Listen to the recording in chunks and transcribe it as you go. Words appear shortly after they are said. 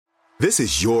This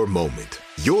is your moment,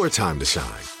 your time to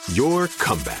shine, your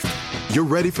comeback. You're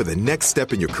ready for the next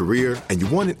step in your career, and you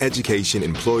want an education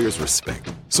employers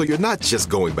respect. So you're not just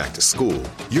going back to school,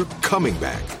 you're coming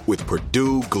back with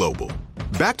Purdue Global.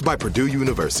 Backed by Purdue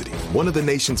University, one of the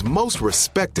nation's most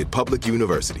respected public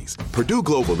universities, Purdue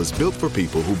Global is built for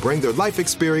people who bring their life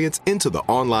experience into the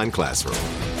online classroom.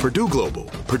 Purdue Global,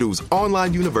 Purdue's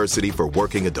online university for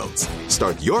working adults.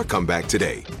 Start your comeback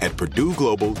today at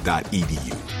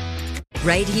purdueglobal.edu.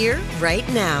 Right here, right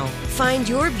now. Find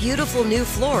your beautiful new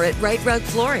floor at Right Rug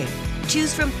Flooring.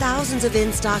 Choose from thousands of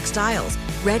in-stock styles,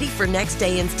 ready for next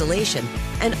day installation,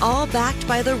 and all backed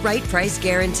by the right price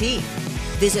guarantee.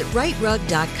 Visit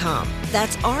rightrug.com.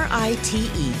 That's RITERUG.com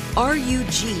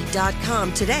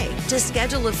today to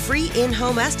schedule a free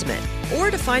in-home estimate or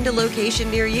to find a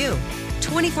location near you.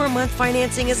 24-month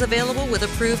financing is available with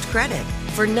approved credit.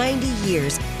 For 90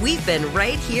 years, we've been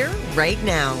right here, right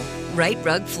now. Right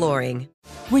Rug Flooring.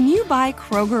 When you buy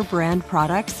Kroger brand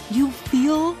products, you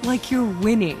feel like you're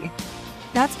winning.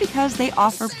 That's because they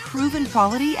offer proven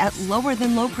quality at lower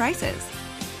than low prices.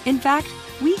 In fact,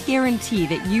 we guarantee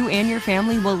that you and your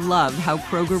family will love how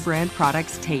Kroger brand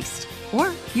products taste,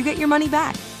 or you get your money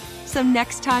back. So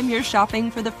next time you're shopping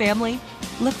for the family,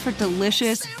 look for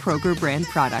delicious Kroger brand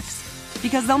products,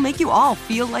 because they'll make you all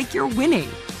feel like you're winning.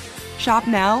 Shop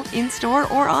now, in-store,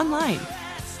 or online.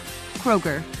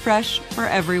 Kroger, fresh for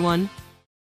everyone.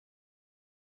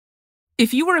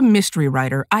 If you were a mystery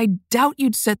writer, I doubt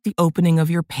you'd set the opening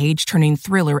of your page-turning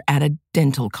thriller at a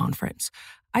dental conference.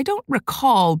 I don't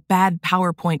recall bad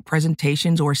PowerPoint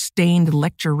presentations or stained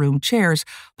lecture room chairs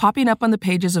popping up on the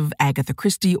pages of Agatha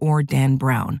Christie or Dan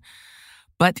Brown.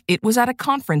 But it was at a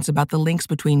conference about the links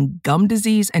between gum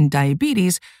disease and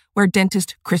diabetes where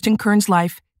dentist Kristen Kern's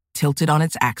life tilted on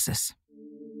its axis.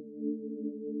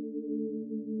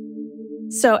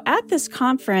 So at this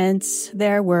conference,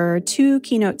 there were two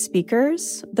keynote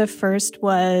speakers. The first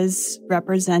was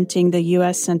representing the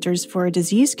U.S. Centers for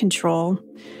Disease Control,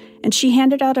 and she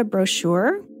handed out a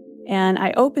brochure, and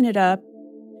I opened it up.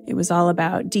 It was all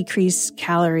about decreased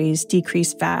calories,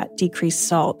 decreased fat, decreased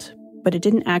salt, but it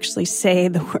didn't actually say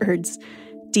the words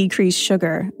decreased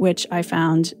sugar, which I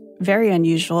found very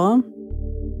unusual.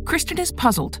 Kristen is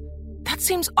puzzled. That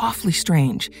seems awfully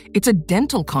strange. It's a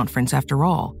dental conference after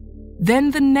all.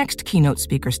 Then the next keynote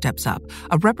speaker steps up,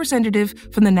 a representative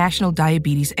from the National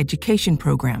Diabetes Education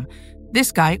Program.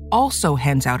 This guy also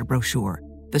hands out a brochure,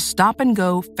 the Stop and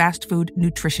Go Fast Food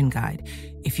Nutrition Guide.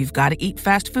 If you've got to eat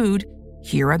fast food,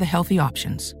 here are the healthy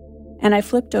options. And I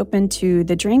flipped open to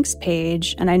the drinks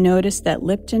page, and I noticed that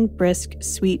Lipton Brisk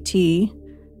Sweet Tea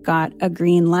got a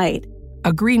green light.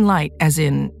 A green light, as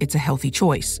in it's a healthy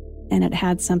choice. And it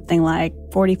had something like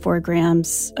 44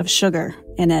 grams of sugar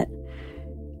in it.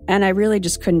 And I really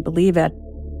just couldn't believe it.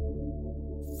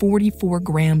 44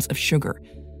 grams of sugar.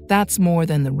 That's more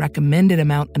than the recommended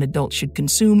amount an adult should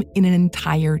consume in an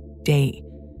entire day.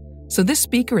 So this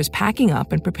speaker is packing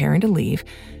up and preparing to leave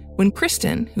when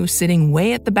Kristen, who's sitting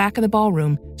way at the back of the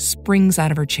ballroom, springs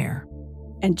out of her chair.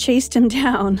 And chased him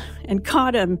down and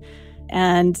caught him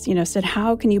and, said,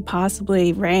 how can you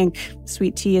possibly rank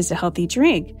sweet tea as a healthy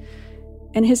drink?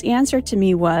 And his answer to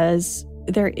me was,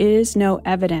 there is no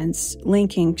evidence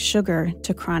linking sugar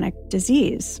to chronic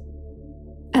disease.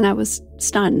 And I was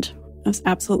stunned. I was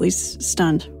absolutely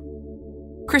stunned.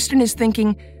 Kristen is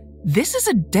thinking, this is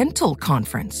a dental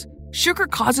conference. Sugar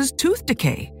causes tooth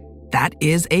decay. That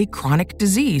is a chronic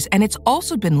disease, and it's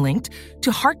also been linked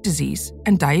to heart disease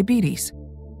and diabetes.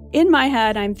 In my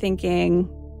head, I'm thinking,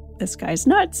 this guy's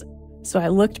nuts. So I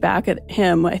looked back at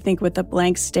him, I think, with a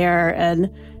blank stare, and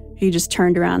he just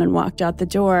turned around and walked out the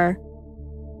door.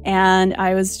 And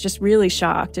I was just really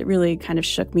shocked. It really kind of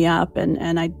shook me up,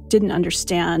 and I didn't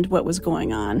understand what was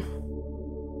going on.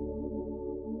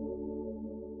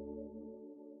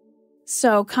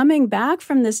 So coming back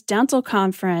from this dental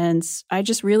conference, I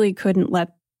just really couldn't let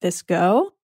this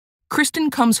go.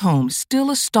 Kristen comes home still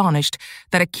astonished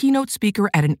that a keynote speaker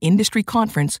at an industry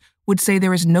conference would say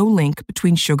there is no link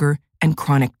between sugar and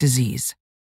chronic disease.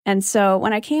 And so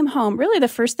when I came home, really the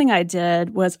first thing I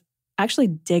did was actually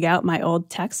dig out my old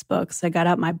textbooks. I got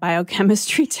out my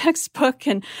biochemistry textbook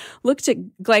and looked at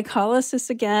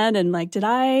glycolysis again and did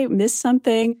I miss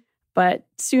something? But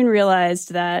soon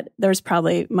realized that there's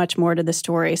probably much more to the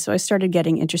story. So I started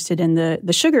getting interested in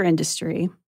the sugar industry.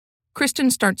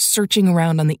 Kristen starts searching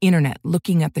around on the internet,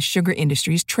 looking at the sugar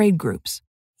industry's trade groups.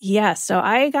 Yeah, so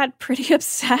I got pretty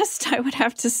obsessed, I would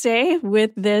have to say,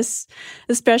 with this,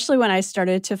 especially when I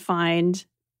started to find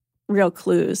real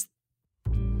clues.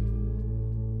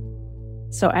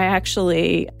 So I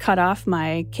actually cut off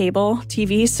my cable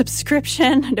TV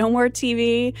subscription, no more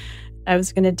TV. I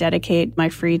was going to dedicate my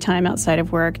free time outside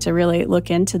of work to really look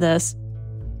into this.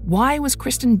 Why was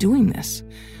Kristen doing this?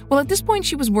 Well, at this point,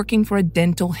 she was working for a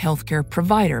dental healthcare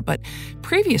provider, but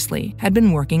previously had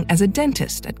been working as a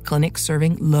dentist at clinics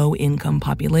serving low-income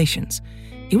populations.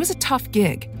 It was a tough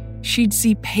gig. She'd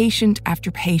see patient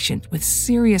after patient with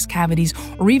serious cavities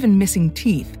or even missing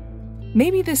teeth.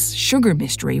 Maybe this sugar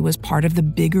mystery was part of the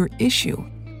bigger issue.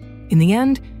 In the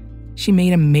end, she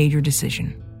made a major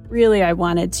decision. Really, I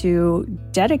wanted to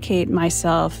dedicate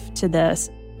myself to this.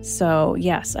 So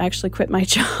yes, I actually quit my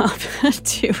job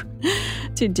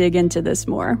to dig into this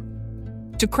more.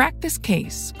 To crack this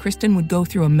case, Kristen would go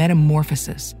through a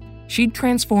metamorphosis. She'd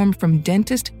transform from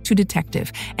dentist to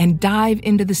detective and dive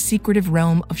into the secretive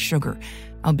realm of sugar,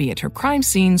 albeit her crime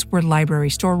scenes were library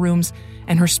storerooms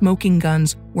and her smoking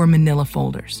guns were manila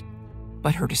folders.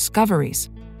 But her discoveries,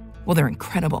 well, they're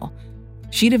incredible.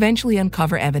 She'd eventually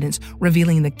uncover evidence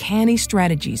revealing the canny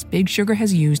strategies Big Sugar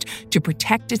has used to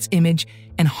protect its image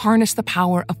and harness the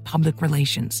power of public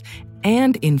relations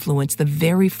and influence the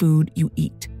very food you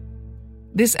eat.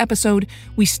 This episode,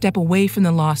 we step away from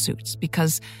the lawsuits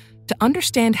because to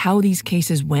understand how these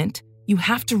cases went, you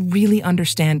have to really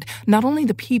understand not only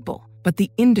the people, but the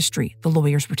industry the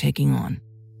lawyers were taking on.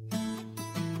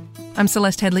 I'm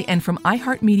Celeste Headley, and from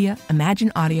iHeartMedia,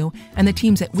 Imagine Audio, and the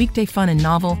teams at Weekday Fun and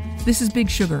Novel, this is Big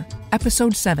Sugar,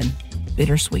 Episode 7,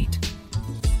 Bittersweet.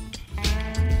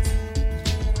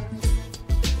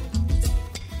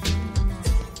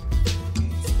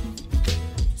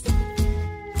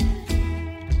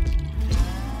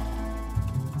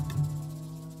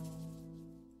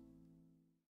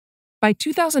 By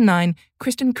 2009,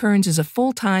 Kristen Kearns is a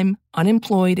full-time,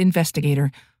 unemployed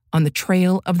investigator on the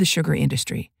trail of the sugar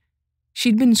industry.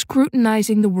 She'd been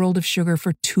scrutinizing the world of sugar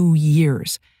for 2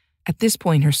 years. At this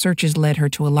point, her searches led her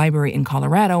to a library in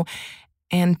Colorado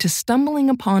and to stumbling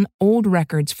upon old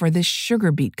records for this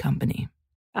sugar beet company.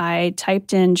 I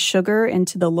typed in sugar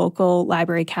into the local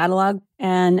library catalog,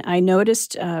 and I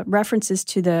noticed references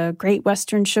to the Great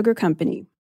Western Sugar Company.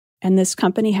 And this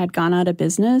company had gone out of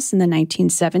business in the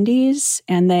 1970s,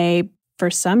 and they, for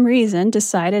some reason,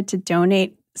 decided to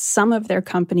donate some of their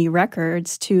company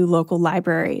records to local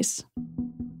libraries.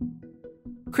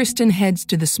 Kristen heads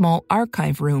to the small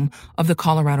archive room of the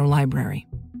Colorado Library.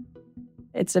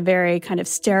 It's a very kind of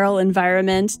sterile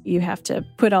environment. You have to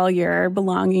put all your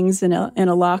belongings in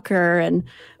a locker and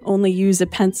only use a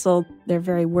pencil. They're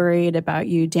very worried about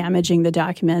you damaging the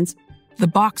documents. The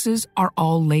boxes are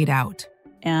all laid out.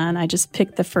 And I just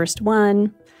picked the first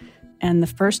one. And the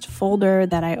first folder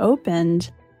that I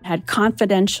opened had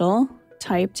confidential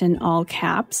typed in all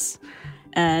caps.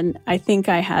 And I think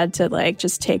I had to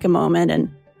just take a moment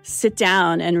and sit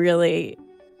down and really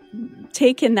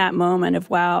take in that moment of,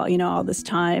 wow, all this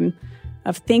time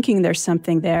of thinking there's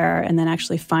something there and then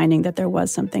actually finding that there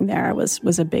was something there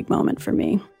was a big moment for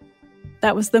me.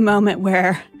 That was the moment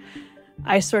where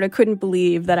I sort of couldn't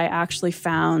believe that I actually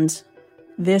found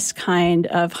this kind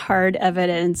of hard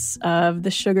evidence of the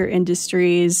sugar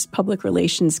industry's public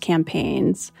relations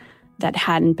campaigns that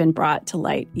hadn't been brought to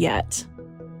light yet.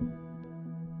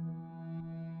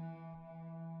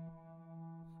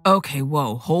 Okay,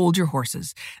 whoa, hold your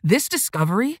horses. This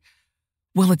discovery,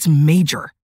 well, it's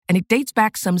major, and it dates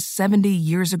back some 70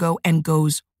 years ago and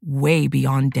goes way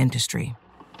beyond dentistry.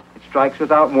 It strikes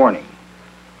without warning.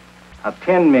 Of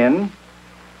 10 men,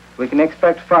 we can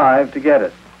expect 5 to get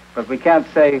it, but we can't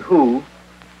say who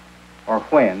or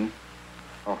when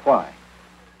or why.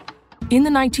 In the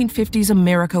 1950s,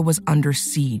 America was under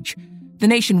siege. The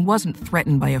nation wasn't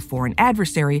threatened by a foreign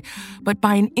adversary, but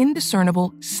by an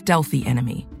indiscernible, stealthy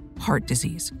enemy, heart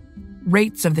disease.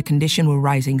 Rates of the condition were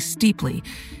rising steeply,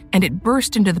 and it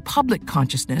burst into the public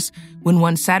consciousness when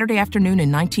one Saturday afternoon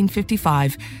in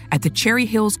 1955, at the Cherry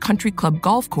Hills Country Club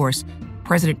golf course,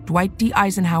 President Dwight D.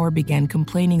 Eisenhower began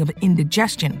complaining of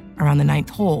indigestion around the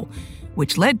 9th hole,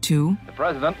 which led to... The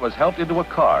president was helped into a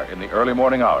car in the early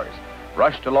morning hours,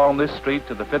 rushed along this street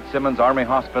to the Fitzsimmons Army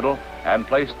Hospital, and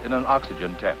placed in an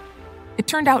oxygen tent. It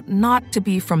turned out not to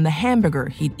be from the hamburger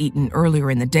he'd eaten earlier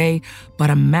in the day, but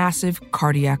a massive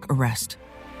cardiac arrest.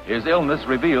 His illness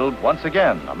revealed, once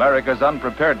again, America's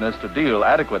unpreparedness to deal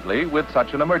adequately with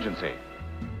such an emergency.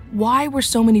 Why were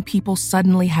so many people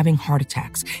suddenly having heart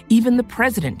attacks? Even the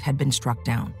president had been struck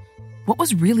down. What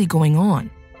was really going on?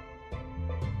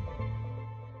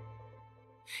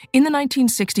 In the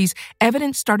 1960s,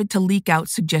 evidence started to leak out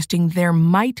suggesting there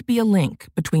might be a link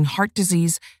between heart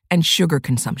disease and sugar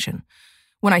consumption.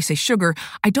 When I say sugar,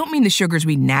 I don't mean the sugars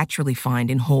we naturally find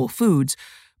in whole foods,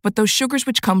 but those sugars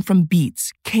which come from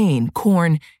beets, cane,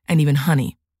 corn, and even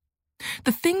honey.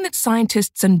 The thing that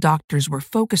scientists and doctors were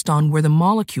focused on were the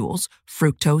molecules,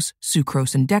 fructose,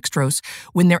 sucrose, and dextrose,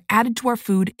 when they're added to our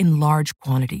food in large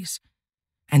quantities.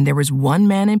 And there was one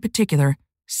man in particular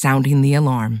sounding the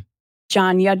alarm.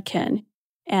 John Yudkin.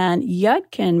 And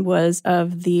Yudkin was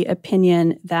of the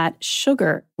opinion that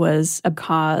sugar was a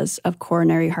cause of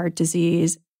coronary heart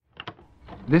disease.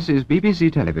 This is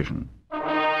BBC Television.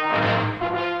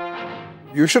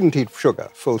 You shouldn't eat sugar,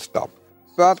 full stop.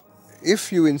 But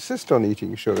if you insist on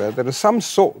eating sugar, there are some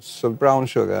sorts of brown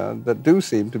sugar that do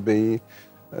seem to be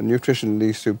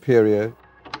nutritionally superior.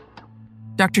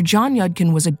 Dr. John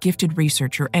Yudkin was a gifted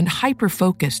researcher and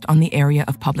hyper-focused on the area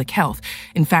of public health.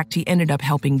 In fact, he ended up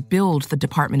helping build the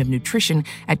Department of Nutrition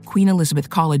at Queen Elizabeth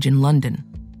College in London.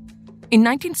 In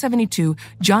 1972,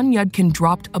 John Yudkin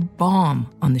dropped a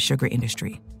bomb on the sugar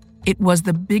industry. It was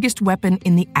the biggest weapon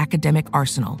in the academic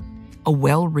arsenal, a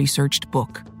well-researched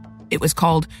book. It was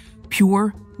called Pure,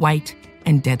 White,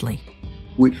 and Deadly,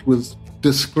 which was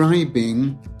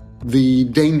describing the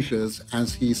dangers,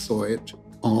 as he saw it,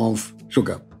 of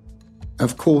sugar.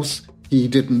 Of course, he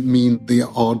didn't mean the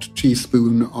odd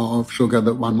teaspoon of sugar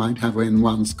that one might have in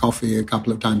one's coffee a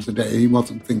couple of times a day. He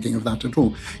wasn't thinking of that at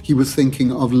all. He was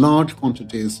thinking of large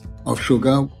quantities of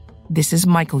sugar. This is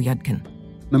Michael Yudkin,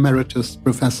 an emeritus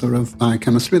professor of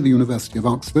biochemistry at the University of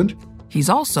Oxford. He's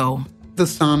also the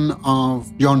son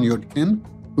of John Yudkin,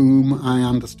 whom I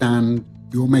understand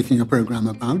you're making a program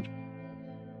about.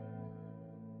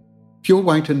 Pure,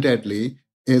 White and Deadly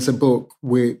is a book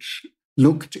which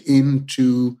looked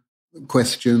into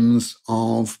questions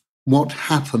of what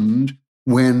happened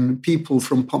when people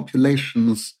from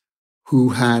populations who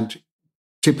had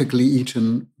typically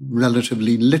eaten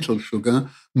relatively little sugar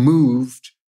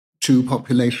moved to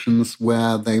populations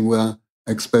where they were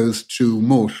exposed to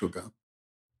more sugar.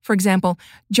 For example,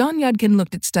 John Yudkin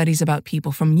looked at studies about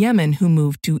people from Yemen who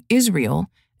moved to Israel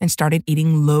and started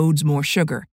eating loads more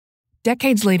sugar.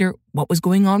 Decades later, what was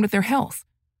going on with their health?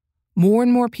 More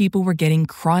and more people were getting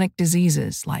chronic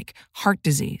diseases like heart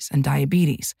disease and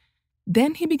diabetes.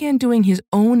 Then he began doing his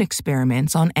own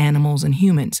experiments on animals and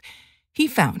humans. He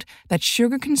found that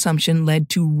sugar consumption led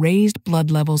to raised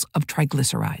blood levels of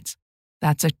triglycerides.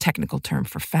 That's a technical term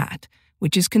for fat,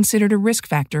 which is considered a risk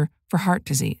factor for heart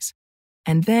disease.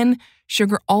 And then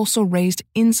sugar also raised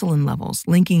insulin levels,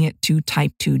 linking it to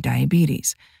type 2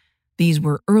 diabetes. These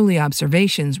were early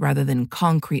observations rather than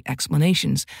concrete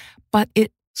explanations, but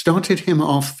it started him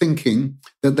off thinking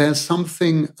that there's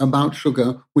something about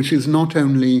sugar which is not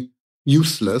only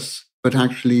useless, but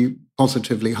actually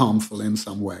positively harmful in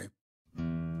some way.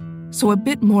 So a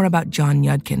bit more about John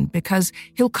Yudkin, because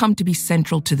he'll come to be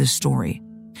central to this story.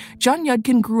 John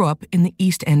Yudkin grew up in the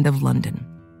East End of London.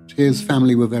 His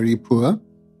family were very poor.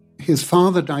 His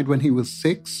father died when he was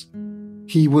 6.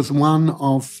 He was one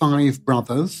of 5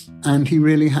 brothers, and he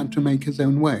really had to make his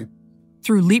own way.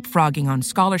 Through leapfrogging on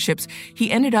scholarships,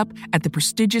 he ended up at the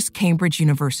prestigious Cambridge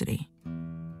University.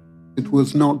 It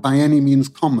was not by any means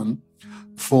common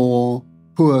for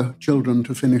poor children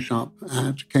to finish up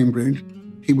at Cambridge.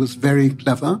 He was very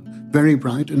clever, very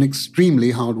bright, and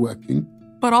extremely hardworking.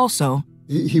 But also,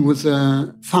 he was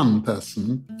a fun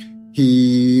person.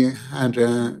 He had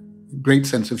a great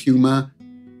sense of humor.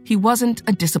 He wasn't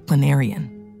a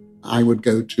disciplinarian. I would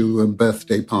go to a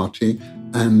birthday party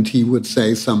and he would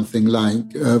say something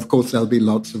like, of course, there'll be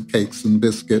lots of cakes and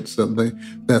biscuits at the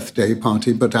birthday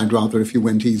party, but I'd rather if you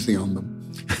went easy on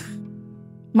them.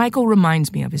 Michael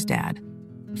reminds me of his dad.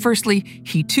 Firstly,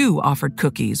 he too offered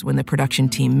cookies when the production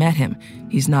team met him.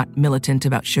 He's not militant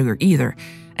about sugar either.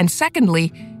 And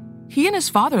secondly, he and his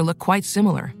father look quite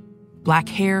similar. Black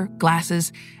hair,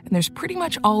 glasses, and there's pretty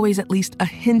much always at least a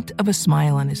hint of a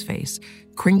smile on his face,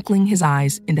 crinkling his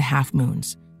eyes into half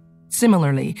moons.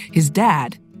 Similarly, his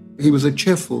dad... He was a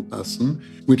cheerful person,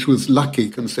 which was lucky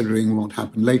considering what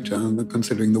happened later and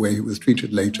considering the way he was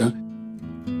treated later.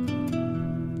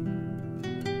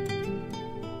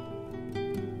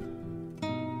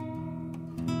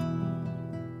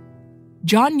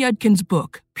 John Yudkin's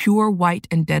book, Pure, White,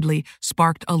 and Deadly,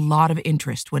 sparked a lot of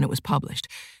interest when it was published,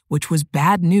 which was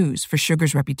bad news for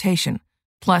sugar's reputation.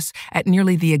 Plus, at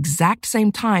nearly the exact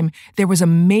same time, there was a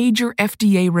major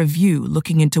FDA review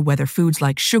looking into whether foods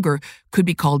like sugar could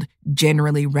be called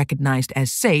generally recognized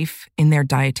as safe in their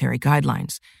dietary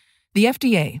guidelines. The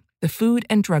FDA, the Food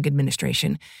and Drug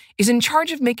Administration, is in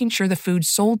charge of making sure the food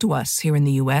sold to us here in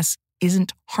the U.S.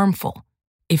 isn't harmful.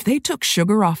 If they took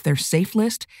sugar off their safe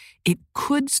list, it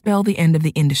could spell the end of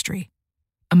the industry.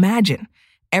 Imagine,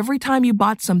 every time you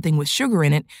bought something with sugar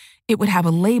in it, it would have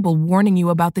a label warning you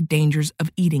about the dangers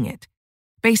of eating it.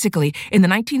 Basically, in the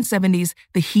 1970s,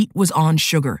 the heat was on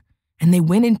sugar, and they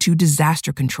went into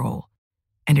disaster control.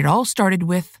 And it all started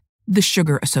with the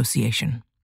Sugar Association.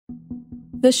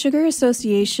 The Sugar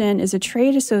Association is a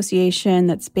trade association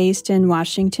that's based in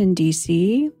Washington,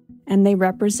 D.C., and they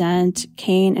represent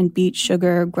cane and beet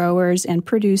sugar growers and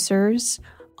producers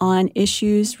on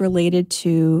issues related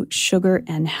to sugar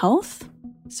and health.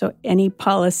 So any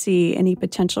policy, any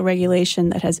potential regulation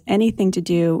that has anything to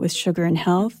do with sugar and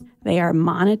health, they are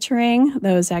monitoring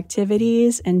those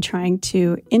activities and trying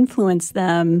to influence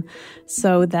them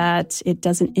so that it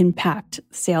doesn't impact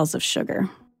sales of sugar.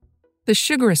 The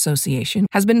Sugar Association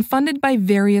has been funded by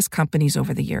various companies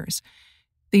over the years.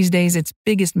 These days, its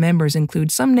biggest members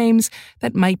include some names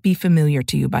that might be familiar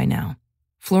to you by now: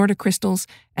 Florida Crystals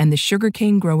and the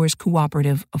Sugarcane Growers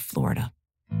Cooperative of Florida.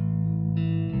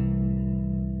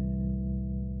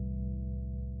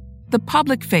 The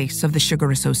public face of the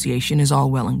Sugar Association is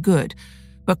all well and good,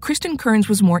 but Kristen Kearns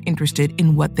was more interested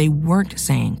in what they weren't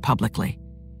saying publicly.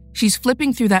 She's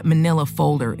flipping through that manila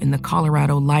folder in the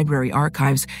Colorado Library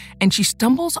archives, and she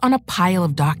stumbles on a pile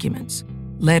of documents.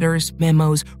 Letters,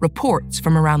 memos, reports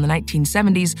from around the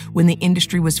 1970s when the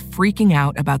industry was freaking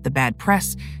out about the bad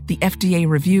press, the FDA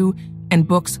review, and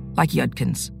books like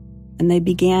Yudkin's. And they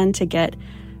began to get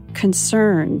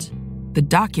concerned. The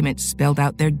documents spelled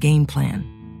out their game plan.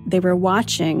 They were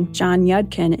watching John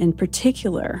Yudkin in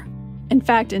particular. In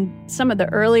fact, in some of the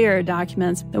earlier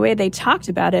documents, the way they talked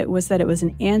about it was that it was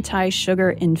an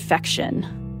anti-sugar infection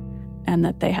and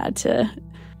that they had to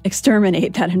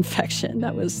exterminate that infection.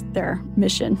 That was their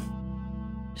mission.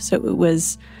 So it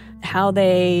was how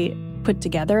they put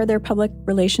together their public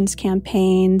relations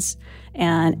campaigns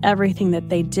and everything that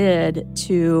they did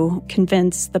to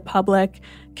convince the public,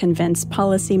 convince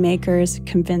policymakers,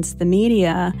 convince the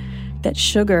media that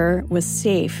sugar was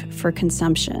safe for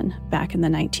consumption back in the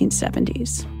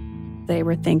 1970s. They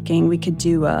were thinking we could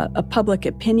do a public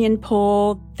opinion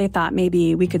poll. They thought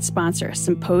maybe we could sponsor a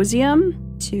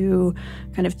symposium to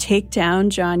kind of take down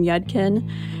John Yudkin.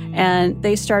 And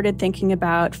they started thinking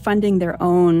about funding their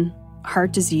own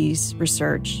heart disease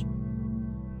research.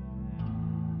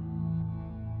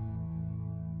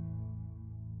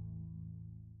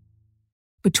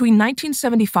 Between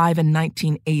 1975 and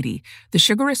 1980, the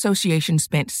Sugar Association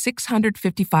spent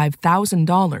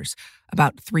 $655,000,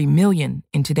 about $3 million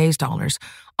in today's dollars,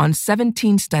 on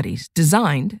 17 studies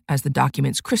designed, as the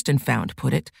documents Kristen found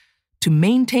put it, to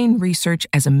maintain research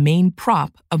as a main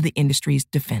prop of the industry's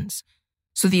defense.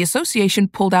 So the association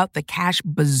pulled out the cash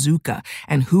bazooka,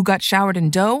 and who got showered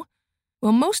in dough?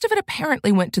 Well, most of it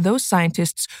apparently went to those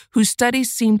scientists whose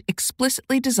studies seemed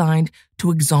explicitly designed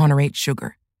to exonerate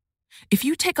sugar. If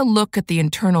you take a look at the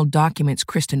internal documents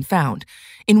Kristen found,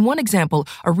 in one example,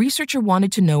 a researcher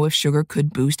wanted to know if sugar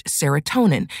could boost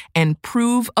serotonin and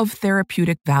prove of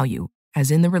therapeutic value,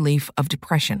 as in the relief of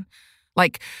depression.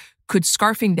 Like, could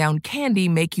scarfing down candy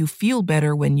make you feel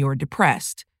better when you're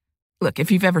depressed? Look, if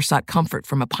you've ever sought comfort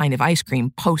from a pint of ice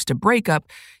cream post a breakup,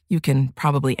 you can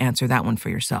probably answer that one for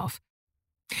yourself.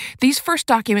 These first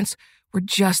documents were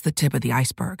just the tip of the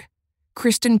iceberg.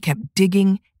 Kristen kept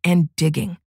digging and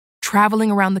digging, traveling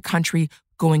around the country,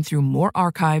 going through more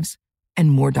archives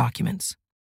and more documents.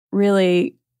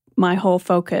 Really, my whole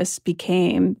focus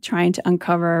became trying to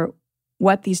uncover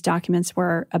what these documents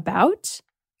were about.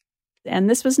 And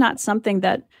this was not something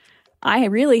that I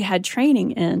really had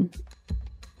training in.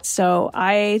 So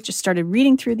I just started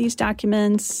reading through these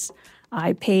documents.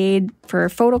 I paid for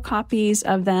photocopies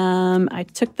of them. I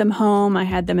took them home. I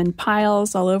had them in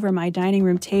piles all over my dining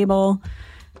room table,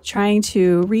 trying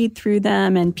to read through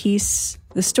them and piece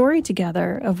the story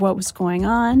together of what was going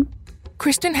on.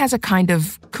 Kristen has a kind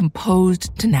of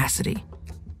composed tenacity.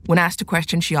 When asked a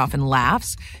question, she often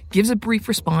laughs, gives a brief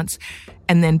response,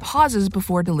 and then pauses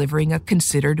before delivering a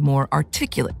considered, more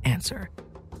articulate answer.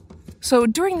 So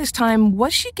during this time,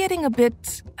 was she getting a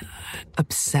bit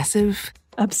obsessive?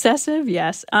 Obsessive?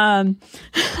 Yes.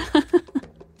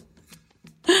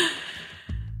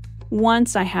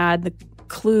 Once I had the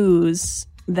clues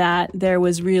that there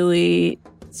was really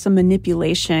some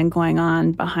manipulation going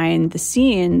on behind the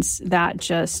scenes, that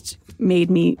just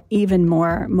made me even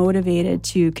more motivated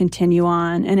to continue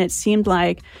on. And it seemed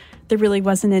like there really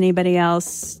wasn't anybody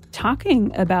else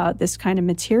talking about this kind of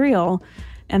material.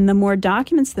 And the more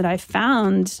documents that I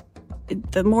found,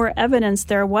 the more evidence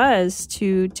there was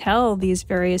to tell these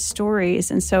various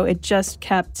stories. And so it just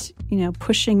kept,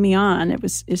 pushing me on.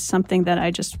 Is something that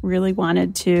I just really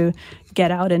wanted to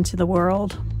get out into the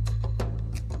world.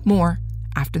 More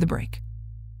after the break.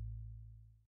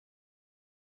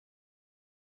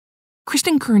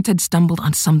 Kristen Kearns had stumbled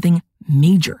on something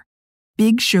major.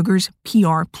 Big Sugar's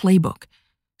PR playbook.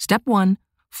 Step 1,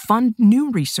 fund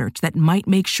new research that might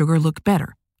make sugar look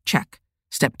better. Check.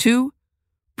 Step 2,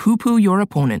 poo-poo your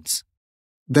opponents.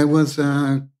 There was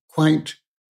a quite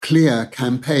clear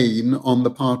campaign on the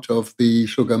part of the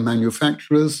sugar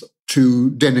manufacturers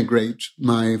to denigrate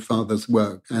my father's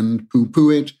work and poo-poo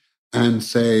it and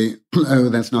say, oh,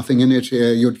 there's nothing in it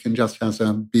here. Yudkin just has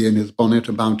a bee in his bonnet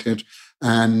about it.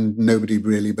 And nobody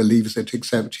really believes it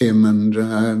except him and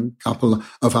a couple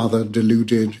of other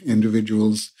deluded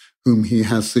individuals whom he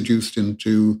has seduced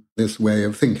into this way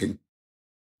of thinking.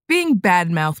 Being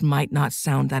bad-mouthed might not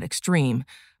sound that extreme,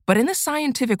 but in the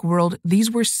scientific world,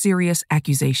 these were serious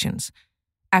accusations.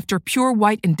 After Pure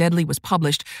White and Deadly was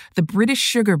published, the British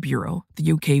Sugar Bureau,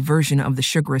 the UK version of the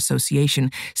Sugar Association,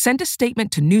 sent a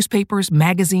statement to newspapers,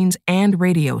 magazines, and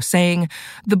radio saying,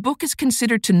 the book is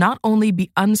considered to not only be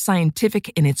unscientific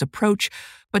in its approach,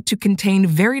 but to contain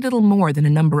very little more than a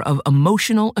number of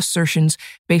emotional assertions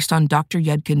based on Dr.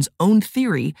 Yudkin's own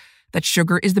theory that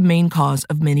sugar is the main cause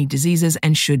of many diseases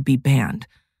and should be banned.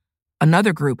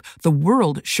 Another group, the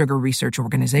World Sugar Research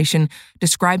Organization,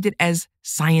 described it as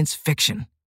science fiction.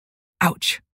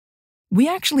 Ouch. We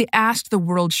actually asked the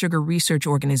World Sugar Research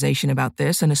Organization about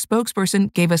this, and a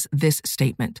spokesperson gave us this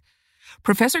statement.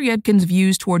 Professor Yudkin's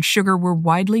views toward sugar were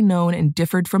widely known and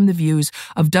differed from the views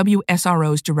of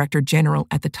WSRO's Director General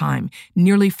at the time,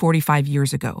 nearly 45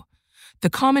 years ago.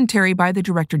 The commentary by the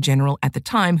Director General at the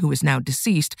time, who is now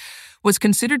deceased, was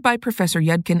considered by Professor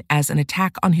Yudkin as an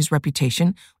attack on his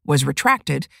reputation, was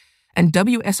retracted, and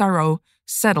WSRO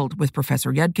settled with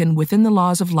Professor Yudkin within the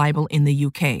laws of libel in the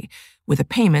UK, with a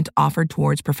payment offered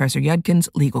towards Professor Yudkin's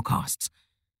legal costs.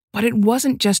 But it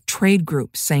wasn't just trade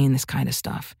groups saying this kind of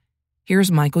stuff.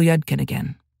 Here's Michael Yudkin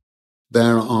again.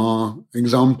 There are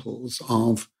examples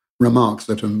of remarks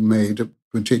that are made,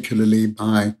 particularly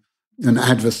by an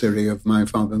adversary of my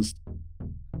father's.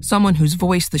 Someone whose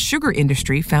voice the sugar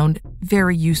industry found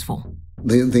very useful.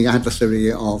 The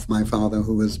adversary of my father,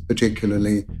 who was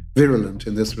particularly virulent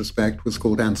in this respect, was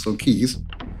called Ansel Keys.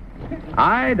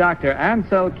 I, Dr.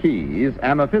 Ansel Keys,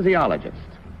 am a physiologist.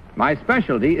 My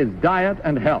specialty is diet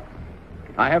and health.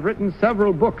 I have written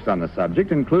several books on the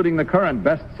subject, including the current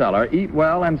bestseller, Eat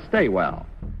Well and Stay Well.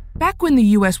 Back when the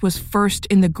U.S. was first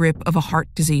in the grip of a heart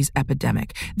disease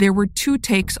epidemic, there were two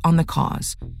takes on the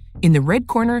cause. In the red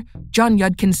corner, John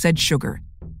Yudkin said sugar.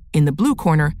 In the blue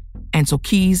corner, Ansel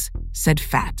Keys said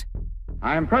fat.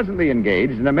 I am presently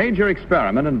engaged in a major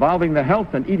experiment involving the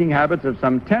health and eating habits of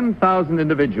some 10,000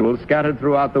 individuals scattered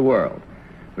throughout the world.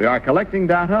 We are collecting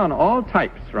data on all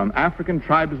types, from African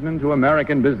tribesmen to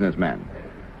American businessmen.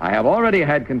 I have already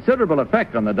had considerable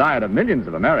effect on the diet of millions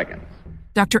of Americans.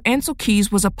 Dr. Ansel Keys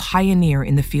was a pioneer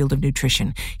in the field of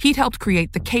nutrition. He'd helped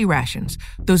create the K rations,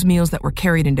 those meals that were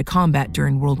carried into combat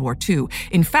during World War II.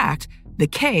 In fact, the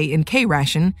K in K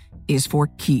ration is for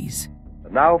Keys. The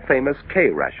now famous K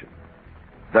ration,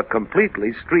 the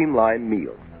completely streamlined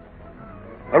meal.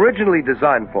 Originally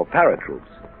designed for paratroops,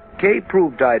 K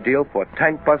proved ideal for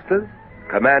tank busters,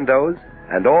 commandos,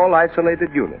 and all isolated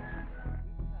units.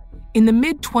 In the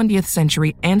mid-20th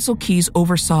century, Ansel Keys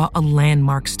oversaw a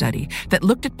landmark study that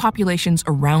looked at populations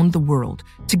around the world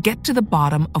to get to the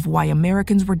bottom of why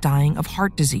Americans were dying of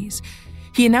heart disease.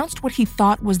 He announced what he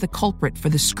thought was the culprit for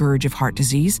the scourge of heart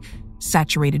disease: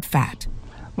 saturated fat.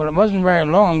 Well, it wasn't very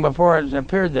long before it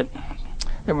appeared that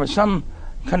there was some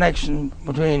connection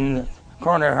between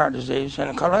coronary heart disease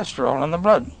and cholesterol in the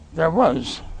blood. There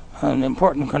was an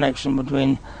important connection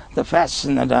between the fats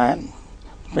in the diet,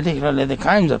 particularly the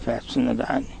kinds of fats in the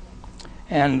diet,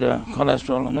 and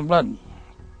cholesterol in the blood.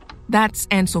 That's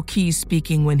Ansel Keys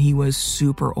speaking when he was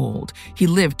super old. He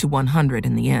lived to 100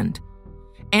 in the end.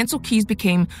 Ansel Keys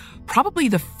became probably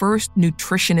the first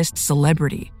nutritionist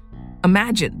celebrity.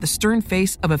 Imagine the stern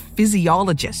face of a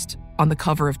physiologist on the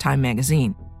cover of Time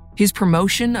magazine. His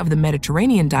promotion of the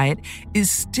Mediterranean diet is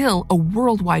still a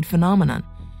worldwide phenomenon.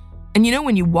 And you know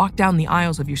when you walk down the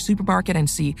aisles of your supermarket and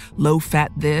see low-fat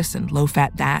this and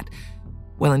low-fat that?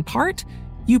 Well, in part,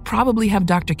 you probably have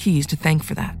Dr. Keys to thank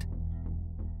for that.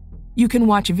 You can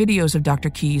watch videos of Dr.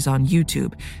 Keys on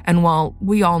YouTube, and while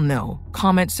we all know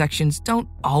comment sections don't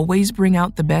always bring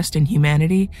out the best in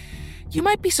humanity, you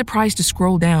might be surprised to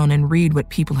scroll down and read what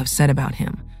people have said about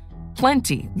him.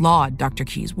 Plenty laud Dr.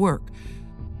 Keys' work,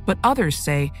 but others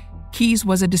say Keys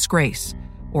was a disgrace,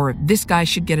 or this guy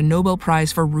should get a Nobel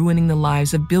Prize for ruining the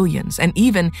lives of billions, and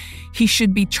even he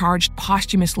should be charged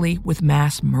posthumously with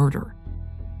mass murder.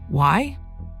 Why?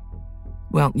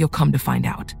 Well, you'll come to find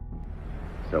out.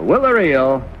 So will the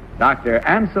real Dr.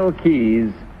 Ansel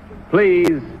Keys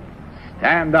please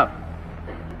stand up?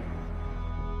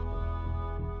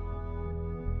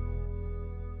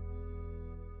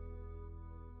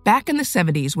 Back in the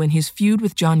 70s, when his feud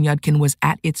with John Yudkin was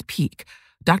at its peak,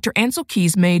 Dr. Ansel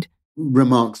Keys made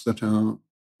remarks that are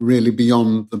really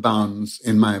beyond the bounds,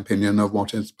 in my opinion, of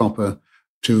what is proper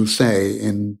to say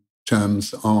in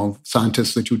terms of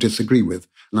scientists that you disagree with.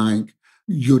 Like,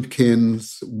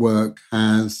 Yudkin's work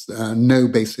has no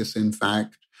basis in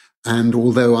fact, and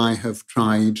although I have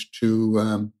tried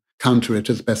to counter it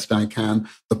as best I can,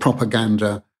 the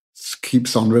propaganda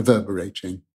keeps on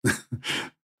reverberating.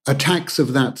 Attacks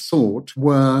of that sort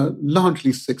were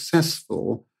largely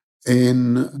successful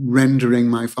in rendering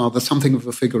my father something of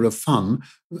a figure of fun,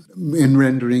 in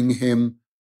rendering him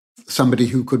somebody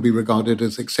who could be regarded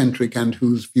as eccentric and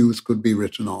whose views could be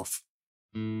written off.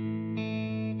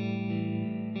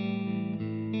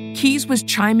 Keys was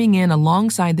chiming in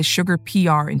alongside the sugar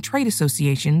PR and trade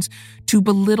associations to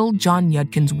belittle John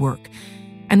Yudkin's work.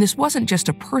 And this wasn't just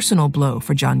a personal blow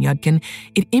for John Yudkin,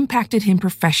 it impacted him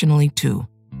professionally too.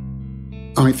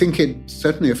 I think it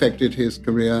certainly affected his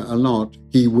career a lot.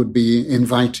 He would be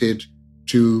invited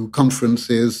to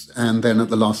conferences and then at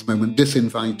the last moment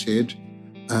disinvited.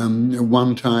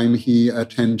 One time he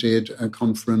attended a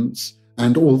conference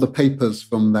and all the papers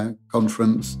from that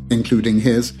conference, including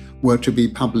his, were to be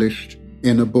published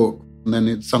in a book. And then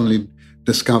it suddenly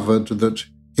discovered that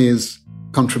his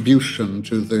contribution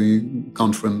to the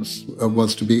conference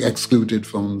was to be excluded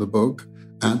from the book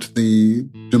at the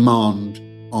demand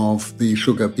of the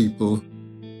sugar people.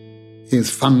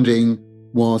 His funding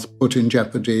was put in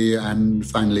jeopardy and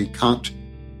finally cut.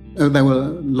 There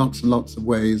were lots and lots of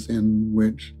ways in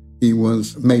which he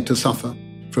was made to suffer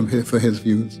for his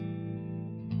views.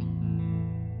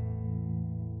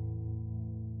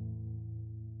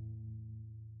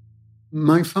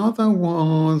 My father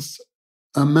was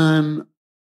a man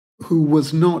who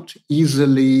was not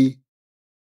easily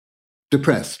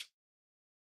depressed.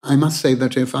 I must say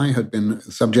that if I had been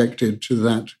subjected to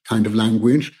that kind of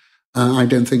language, I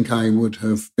don't think I would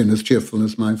have been as cheerful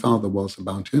as my father was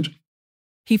about it.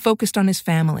 He focused on his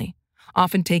family,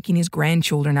 often taking his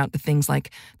grandchildren out to things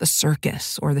like the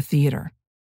circus or the theater.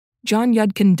 John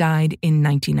Yudkin died in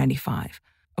 1995.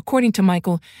 According to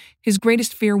Michael, his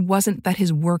greatest fear wasn't that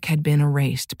his work had been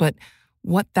erased, but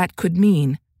what that could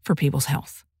mean for people's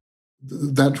health.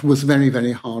 That was very,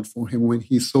 very hard for him when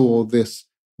he saw this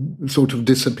sort of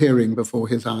disappearing before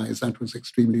his eyes. That was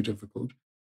extremely difficult.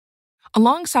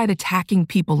 Alongside attacking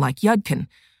people like Yudkin,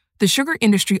 the sugar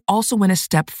industry also went a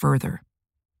step further.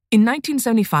 In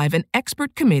 1975, an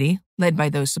expert committee, led by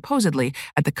those supposedly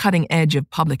at the cutting edge of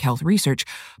public health research,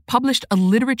 published a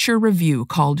literature review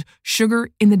called Sugar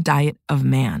in the Diet of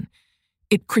Man.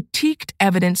 It critiqued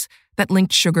evidence that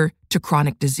linked sugar to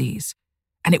chronic disease.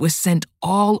 And it was sent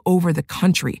all over the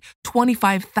country,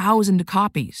 25,000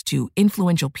 copies to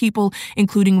influential people,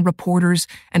 including reporters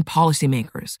and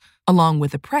policymakers, along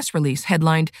with a press release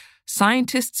headlined,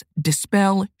 "Scientists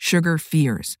Dispel Sugar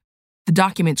Fears." The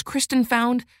documents Kristen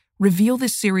found reveal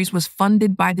this series was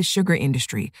funded by the sugar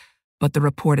industry, but the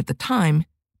report at the time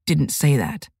didn't say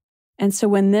that. And so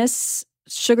when this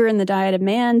Sugar in the Diet of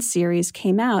Man series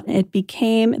came out, it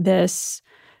became this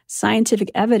scientific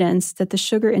evidence that the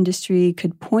sugar industry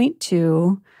could point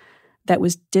to that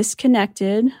was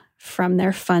disconnected from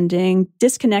their funding,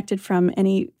 disconnected from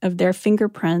any of their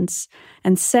fingerprints,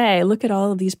 and say, look at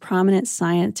all of these prominent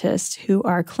scientists who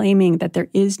are claiming that there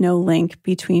is no link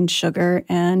between sugar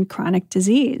and chronic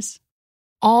disease.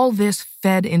 All this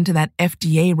fed into that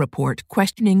FDA report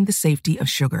questioning the safety of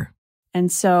sugar.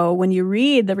 And so when you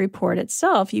read the report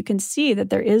itself, you can see that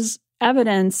there is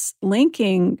evidence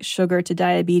linking sugar to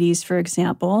diabetes, for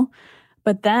example.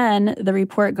 But then the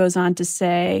report goes on to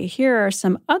say, here are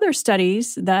some other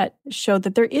studies that show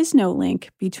that there is no link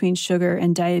between sugar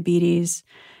and diabetes.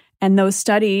 And those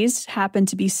studies happen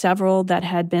to be several that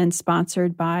had been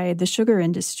sponsored by the sugar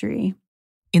industry.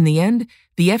 In the end,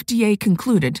 the FDA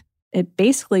concluded, it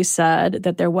basically said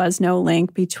that there was no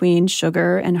link between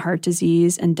sugar and heart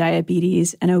disease and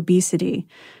diabetes and obesity.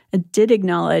 It did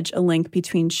acknowledge a link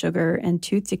between sugar and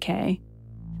tooth decay.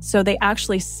 So they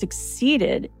actually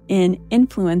succeeded in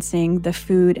influencing the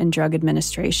Food and Drug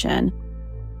Administration.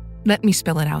 Let me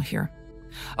spell it out here.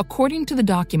 According to the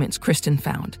documents Kristen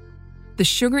found, the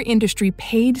sugar industry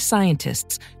paid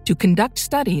scientists to conduct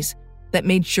studies that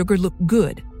made sugar look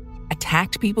good,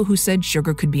 attacked people who said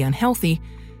sugar could be unhealthy,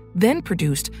 then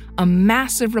produced a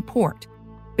massive report,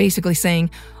 basically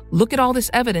saying, look at all this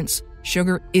evidence,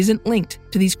 sugar isn't linked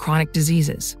to these chronic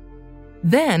diseases.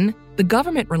 Then, the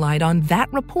government relied on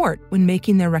that report when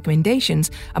making their recommendations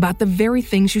about the very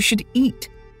things you should eat.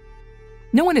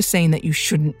 No one is saying that you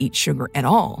shouldn't eat sugar at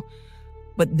all,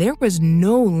 but there was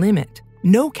no limit,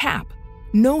 no cap,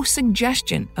 no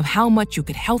suggestion of how much you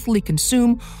could healthily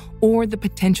consume or the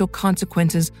potential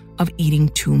consequences of eating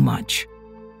too much.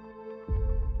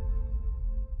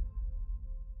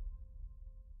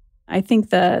 I think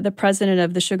the president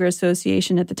of the Sugar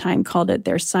Association at the time called it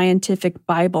their scientific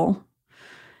Bible.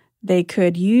 They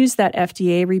could use that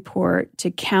FDA report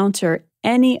to counter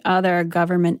any other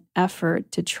government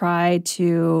effort to try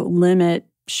to limit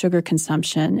sugar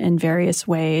consumption in various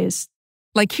ways.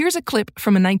 Like, here's a clip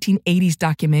from a 1980s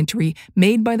documentary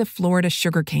made by the Florida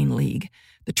Sugarcane League,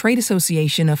 the trade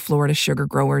association of Florida sugar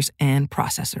growers and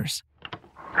processors.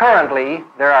 Currently,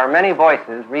 there are many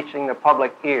voices reaching the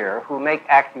public ear who make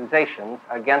accusations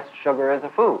against sugar as a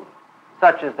food,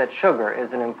 such as that sugar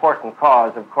is an important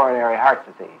cause of coronary heart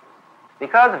disease.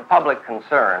 Because of public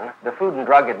concern, the Food and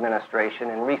Drug Administration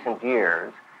in recent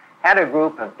years had a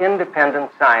group of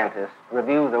independent scientists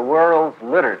review the world's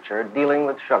literature dealing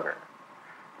with sugar.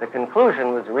 The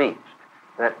conclusion was reached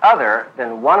that other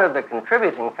than one of the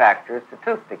contributing factors to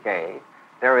tooth decay,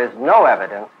 there is no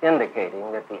evidence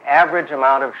indicating that the average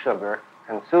amount of sugar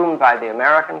consumed by the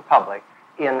American public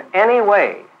in any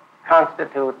way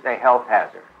constitutes a health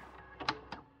hazard.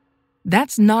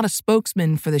 That's not a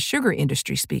spokesman for the sugar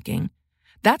industry speaking.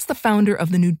 That's the founder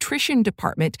of the nutrition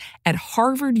department at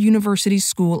Harvard University's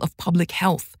School of Public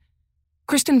Health.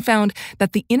 Kristen found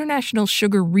that the International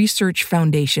Sugar Research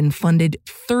Foundation funded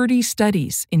 30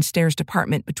 studies in Stair's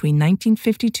department between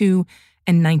 1952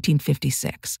 and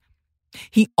 1956.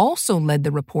 He also led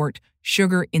the report,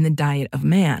 Sugar in the Diet of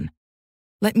Man.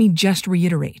 Let me just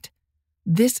reiterate.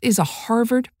 This is a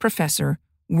Harvard professor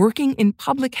working in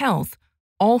public health,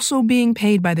 also being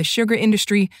paid by the sugar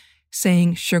industry,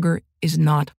 saying sugar is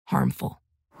not harmful.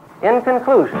 In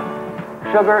conclusion,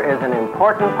 sugar is an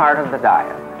important part of the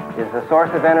diet, is a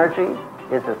source of energy,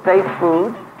 is a safe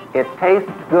food, it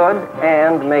tastes good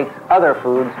and makes other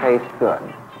foods taste good.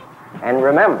 And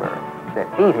remember that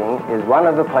eating is one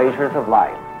of the pleasures of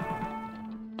life.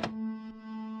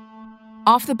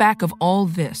 Off the back of all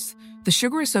this, the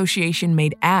Sugar Association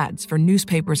made ads for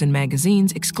newspapers and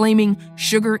magazines exclaiming,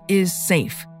 "Sugar is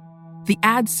safe." The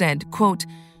ad said, quote,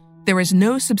 "There is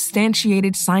no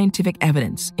substantiated scientific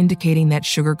evidence indicating that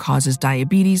sugar causes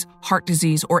diabetes, heart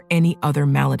disease, or any other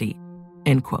malady,"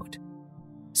 end quote.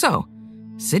 So,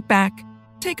 sit back,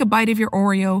 take a bite of your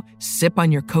Oreo, sip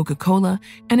on your Coca-Cola,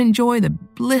 and enjoy the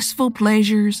blissful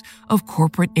pleasures of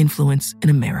corporate influence in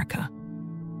America.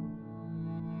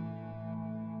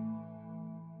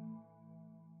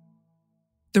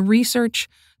 The research,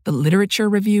 the literature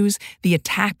reviews, the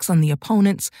attacks on the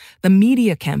opponents, the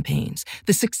media campaigns,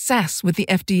 the success with the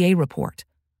FDA report.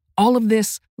 All of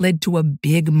this led to a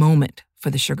big moment for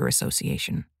the Sugar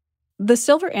Association. The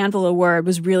Silver Anvil Award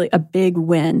was really a big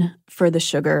win for the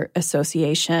Sugar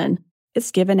Association.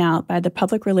 It's given out by the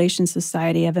Public Relations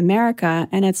Society of America,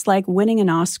 and it's like winning an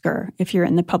Oscar if you're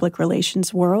in the public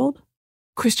relations world.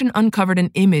 Kristen uncovered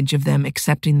an image of them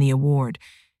accepting the award.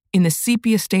 In the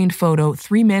sepia-stained photo,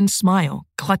 3 men smile,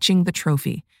 clutching the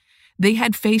trophy. They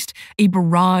had faced a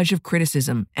barrage of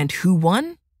criticism, and who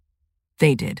won?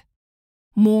 They did.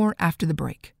 More after the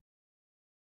break.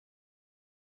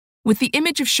 With the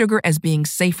image of sugar as being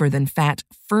safer than fat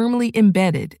firmly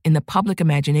embedded in the public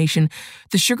imagination,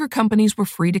 the sugar companies were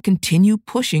free to continue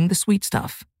pushing the sweet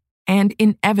stuff. And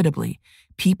inevitably,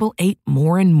 people ate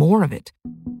more and more of it.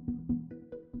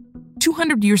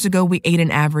 200 years ago, we ate an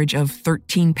average of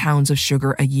 13 pounds of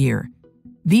sugar a year.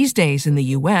 These days in the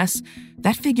U.S.,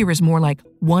 that figure is more like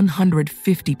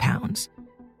 150 pounds.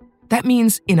 That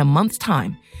means in a month's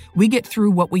time, we get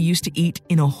through what we used to eat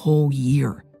in a whole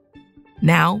year.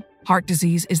 Now, heart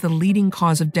disease is the leading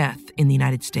cause of death in the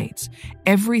United States.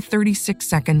 Every 36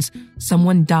 seconds,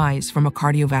 someone dies from a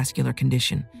cardiovascular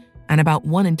condition, and about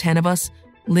 1 in 10 of us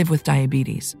live with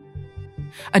diabetes.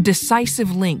 A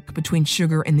decisive link between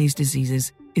sugar and these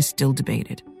diseases is still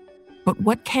debated. But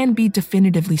what can be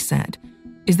definitively said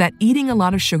is that eating a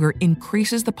lot of sugar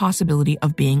increases the possibility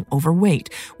of being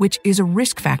overweight, which is a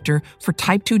risk factor for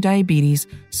type 2 diabetes,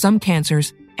 some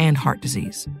cancers, and heart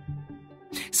disease.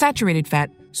 Saturated fat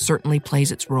certainly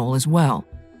plays its role as well.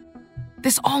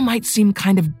 This all might seem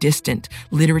kind of distant,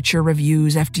 literature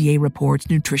reviews, FDA reports,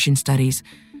 nutrition studies,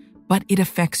 but it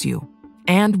affects you.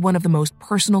 And one of the most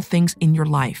personal things in your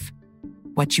life,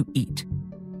 what you eat.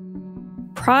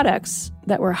 Products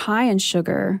that were high in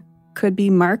sugar could be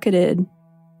marketed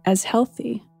as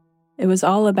healthy. It was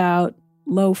all about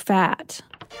low fat.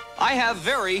 I have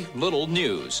very little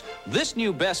news. This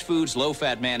new Best Foods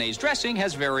low-fat mayonnaise dressing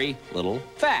has very little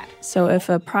fat. So if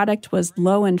a product was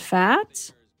low in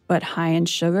fat but high in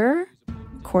sugar,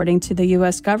 according to the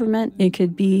U.S. government, it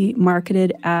could be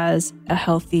marketed as a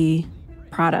healthy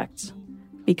product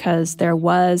because there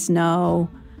was no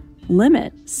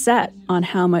limit set on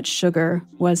how much sugar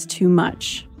was too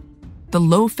much. The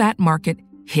low-fat market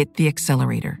hit the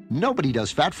accelerator. Nobody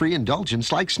does fat-free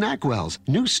indulgence like Snackwell's.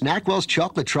 New Snackwell's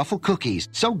chocolate truffle cookies.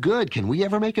 So good, can we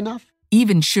ever make enough?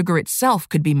 Even sugar itself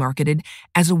could be marketed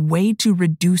as a way to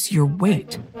reduce your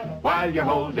weight. While you're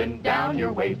holding down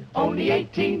your weight, only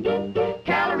 18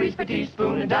 calories per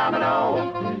teaspoon of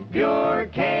Domino. Pure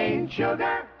cane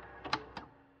sugar.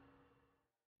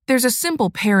 There's a simple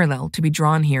parallel to be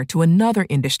drawn here to another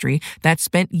industry that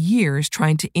spent years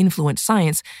trying to influence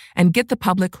science and get the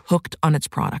public hooked on its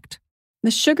product.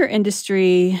 The sugar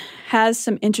industry has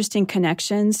some interesting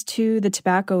connections to the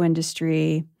tobacco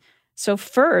industry. So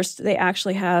first, they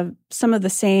actually have some of the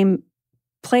same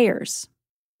players.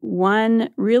 One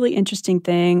really interesting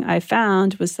thing I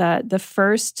found was that the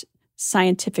first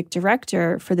scientific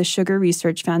director for the Sugar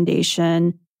Research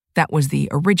Foundation, that was the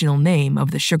original name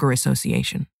of the Sugar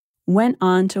Association, went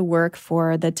on to work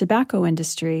for the tobacco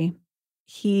industry.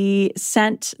 He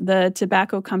sent the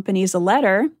tobacco companies a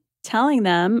letter telling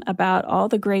them about all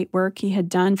the great work he had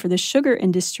done for the sugar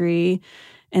industry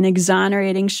and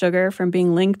exonerating sugar from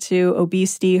being linked to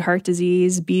obesity, heart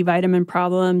disease, B vitamin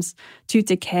problems, tooth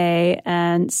decay,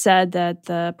 and said that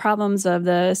the problems of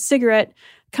the cigarette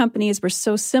companies were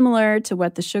so similar to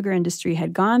what the sugar industry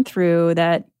had gone through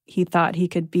that he thought he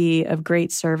could be of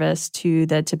great service to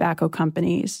the tobacco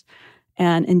companies.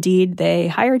 And indeed, they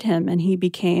hired him, and he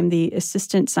became the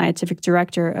assistant scientific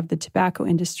director of the Tobacco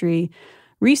Industry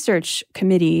Research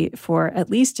Committee for at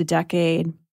least a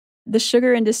decade. The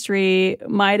sugar industry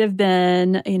might have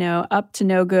been, up to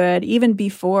no good even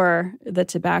before the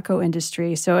tobacco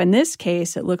industry. So in this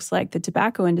case, it looks like the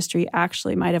tobacco industry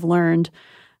actually might have learned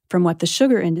from what the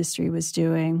sugar industry was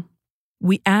doing.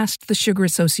 We asked the Sugar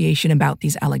Association about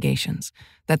these allegations,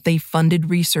 that they funded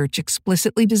research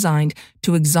explicitly designed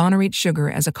to exonerate sugar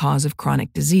as a cause of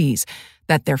chronic disease,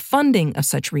 that their funding of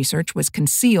such research was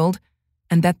concealed,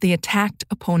 and that they attacked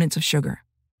opponents of sugar.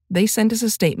 They sent us a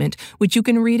statement, which you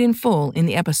can read in full in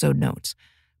the episode notes.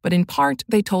 But in part,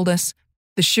 they told us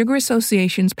the Sugar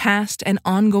Association's past and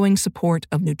ongoing support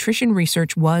of nutrition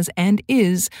research was and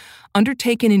is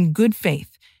undertaken in good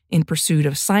faith in pursuit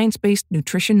of science-based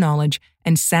nutrition knowledge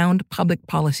and sound public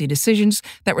policy decisions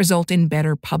that result in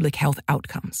better public health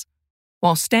outcomes.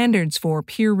 While standards for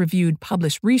peer-reviewed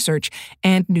published research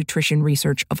and nutrition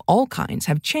research of all kinds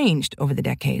have changed over the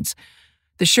decades,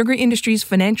 the sugar industry's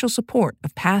financial support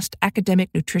of past academic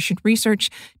nutrition research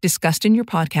discussed in your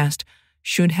podcast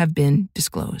should have been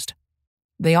disclosed.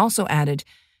 They also added,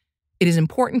 it is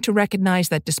important to recognize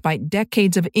that despite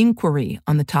decades of inquiry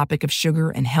on the topic of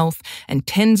sugar and health and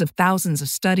tens of thousands of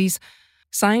studies,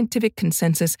 scientific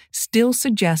consensus still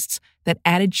suggests that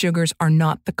added sugars are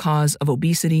not the cause of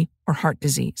obesity or heart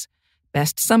disease,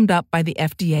 best summed up by the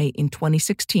FDA in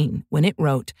 2016 when it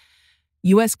wrote,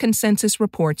 U.S. consensus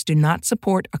reports do not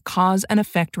support a cause and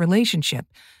effect relationship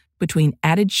between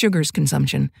added sugars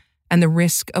consumption and the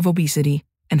risk of obesity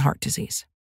and heart disease.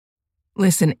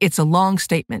 Listen, it's a long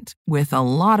statement with a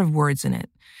lot of words in it.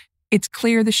 It's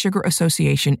clear the Sugar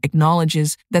Association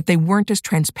acknowledges that they weren't as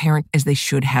transparent as they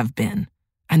should have been,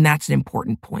 and that's an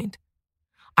important point.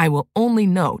 I will only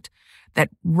note that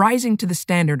rising to the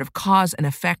standard of cause and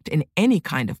effect in any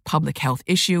kind of public health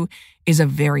issue is a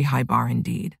very high bar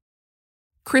indeed.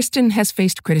 Kristen has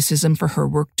faced criticism for her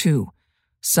work too.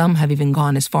 Some have even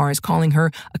gone as far as calling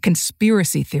her a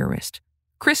conspiracy theorist.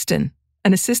 Kristen,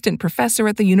 an assistant professor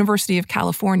at the University of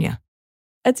California.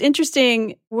 It's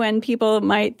interesting when people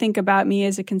might think about me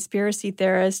as a conspiracy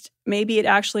theorist. Maybe it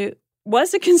actually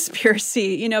was a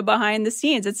conspiracy, behind the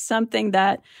scenes. It's something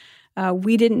that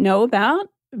we didn't know about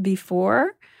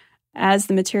before. As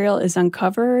the material is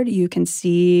uncovered, you can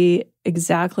see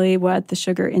exactly what the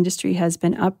sugar industry has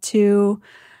been up to.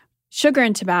 Sugar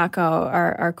and tobacco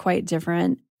are quite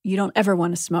different. You don't ever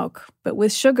want to smoke. But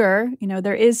with sugar,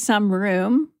 there is some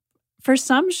room for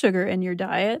some sugar in your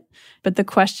diet. But the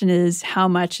question is, how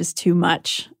much is too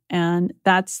much? And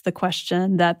that's the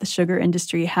question that the sugar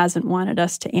industry hasn't wanted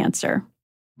us to answer.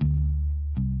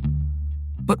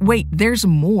 But wait, there's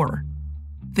more.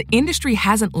 The industry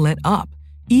hasn't let up,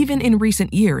 even in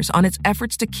recent years, on its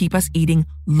efforts to keep us eating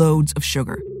loads of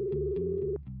sugar.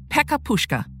 Pekka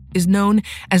Puska is known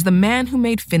as the man who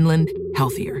made Finland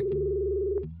healthier.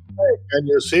 Hey, can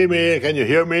you see me? Can you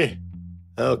hear me?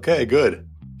 Okay, good.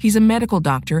 He's a medical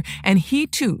doctor, and he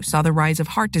too saw the rise of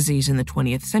heart disease in the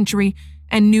 20th century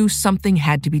and knew something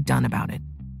had to be done about it.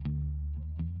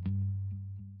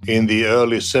 In the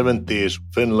early 70s,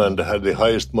 Finland had the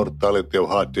highest mortality of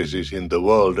heart disease in the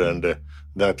world, and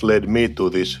that led me to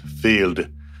this field.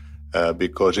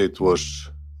 because it was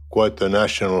quite a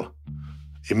national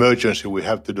emergency. We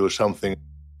have to do something.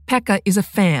 Pekka is a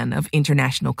fan of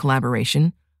international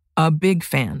collaboration, a big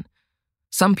fan.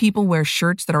 Some people wear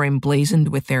shirts that are emblazoned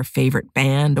with their favorite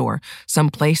band or some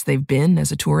place they've been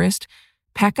as a tourist.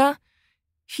 Pekka,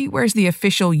 he wears the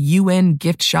official UN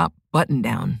gift shop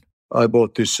button-down. I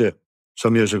bought this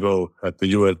some years ago at the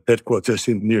UN headquarters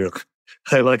in New York.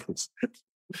 I like it.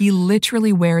 He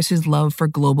literally wears his love for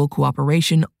global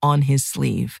cooperation on his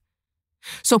sleeve.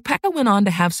 So Pekka went on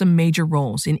to have some major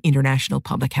roles in international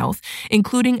public health,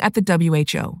 including at the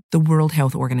WHO, the World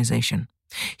Health Organization.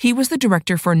 He was the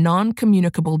director for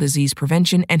non-communicable disease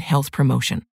prevention and health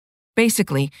promotion.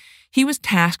 Basically, he was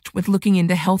tasked with looking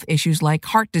into health issues like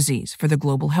heart disease for the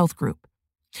Global Health Group.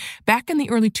 Back in the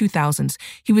early 2000s,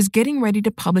 he was getting ready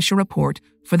to publish a report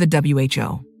for the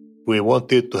WHO. We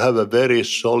wanted to have a very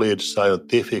solid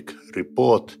scientific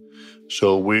report,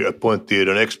 so we appointed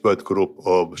an expert group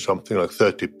of something like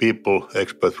 30 people,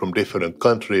 experts from different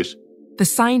countries. The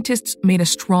scientists made a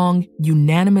strong,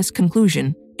 unanimous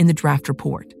conclusion in the draft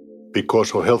report.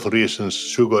 Because of health reasons,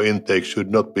 sugar intake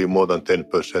should not be more than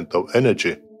 10% of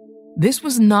energy. This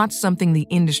was not something the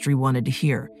industry wanted to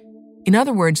hear. In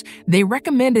other words, they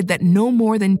recommended that no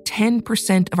more than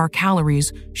 10% of our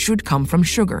calories should come from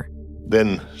sugar.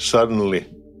 Then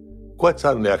quite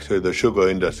suddenly actually, the sugar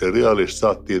industry really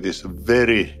started this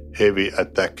very heavy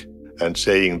attack and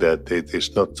saying that it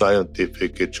is not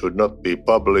scientific, it should not be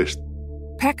published.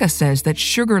 Pekka says that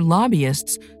sugar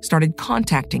lobbyists started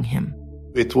contacting him.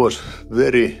 It was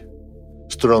very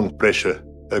strong pressure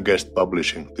against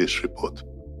publishing this report.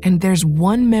 And there's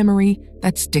one memory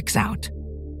that sticks out.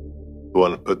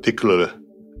 One particular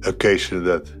occasion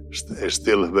that is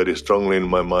still very strongly in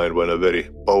my mind when a very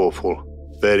powerful,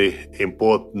 very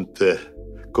important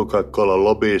Coca-Cola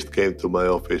lobbyist came to my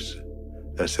office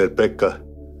and said, Pekka,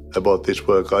 about this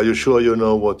work, are you sure you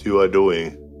know what you are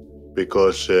doing?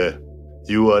 Because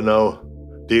you are now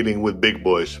dealing with big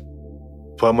boys.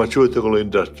 Pharmaceutical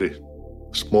industry,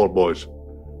 small boys.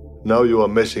 Now you are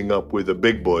messing up with the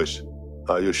big boys.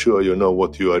 Are you sure you know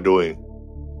what you are doing?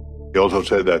 He also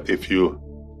said that if you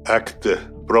act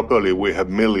properly, we have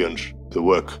millions to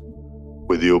work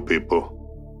with you people.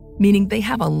 Meaning they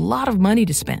have a lot of money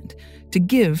to spend to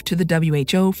give to the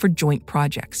WHO for joint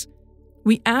projects.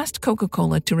 We asked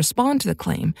Coca-Cola to respond to the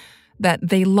claim that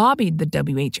they lobbied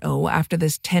the WHO after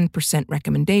this 10%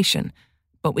 recommendation,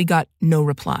 but we got no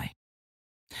reply.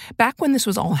 Back when this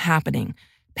was all happening,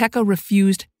 Pekka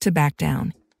refused to back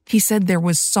down. He said there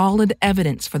was solid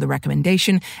evidence for the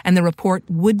recommendation and the report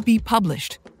would be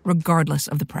published, regardless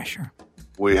of the pressure.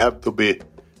 We have to be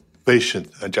patient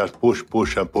and just push,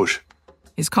 and push.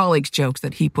 His colleagues joked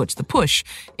that he puts the push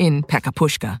in Pekka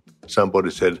Pushka. Somebody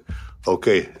said,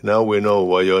 okay, now we know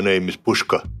why your name is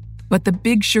Pushka. But the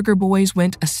big sugar boys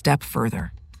went a step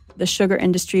further. The sugar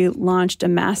industry launched a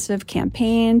massive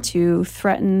campaign to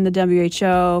threaten the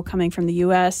WHO, coming from the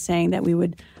U.S., saying that we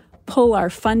would pull our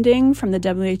funding from the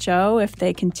WHO if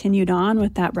they continued on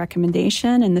with that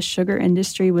recommendation. And the sugar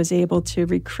industry was able to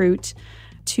recruit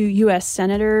 2 U.S.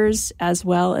 senators, as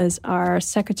well as our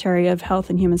Secretary of Health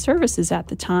and Human Services at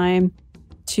the time,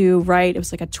 to write, it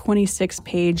was like a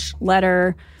 26-page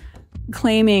letter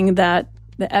claiming that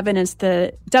the evidence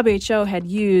the WHO had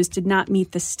used did not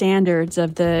meet the standards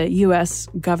of the U.S.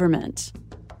 government.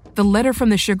 The letter from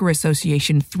the Sugar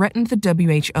Association threatened the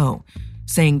WHO,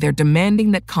 saying they're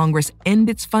demanding that Congress end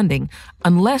its funding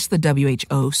unless the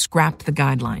WHO scrapped the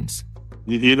guidelines.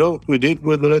 You know what we did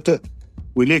with the letter?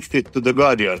 We leaked it to The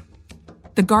Guardian.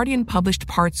 The Guardian published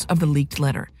parts of the leaked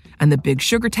letter, and the big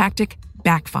sugar tactic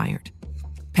backfired.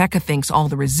 Pekka thinks all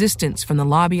the resistance from the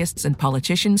lobbyists and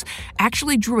politicians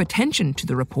actually drew attention to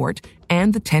the report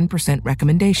and the 10%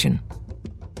 recommendation.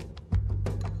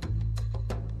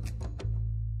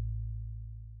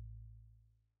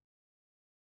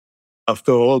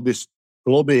 After all this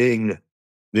lobbying,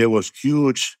 there was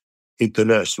huge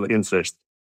international interest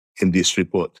in this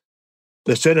report.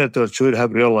 The senators should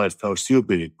have realized how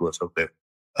stupid it was of them.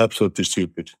 Absolutely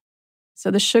stupid. So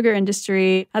the sugar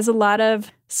industry has a lot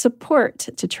of support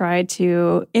to try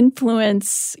to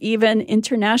influence even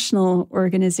international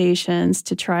organizations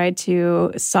to try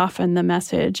to soften the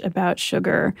message about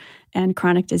sugar and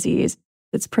chronic disease.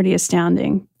 It's pretty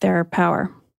astounding, their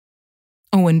power.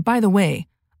 Oh, and by the way,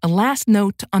 a last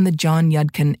note on the John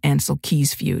Yudkin-Ansel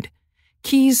Keys feud.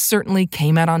 Keys certainly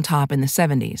came out on top in the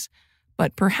 70s,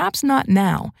 but perhaps not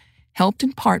now, helped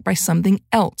in part by something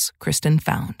else Kristen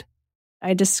found.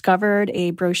 I discovered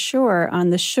a brochure on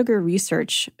the Sugar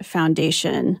Research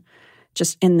Foundation,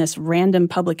 just in this random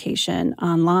publication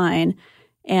online.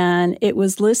 And it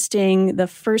was listing the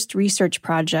first research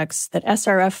projects that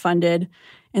SRF funded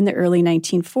in the early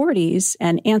 1940s.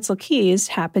 And Ancel Keys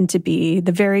happened to be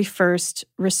the very first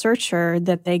researcher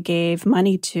that they gave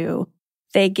money to.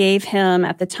 They gave him,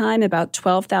 at the time, about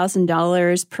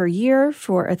 $12,000 per year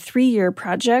for a 3-year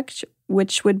project,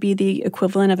 which would be the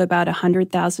equivalent of about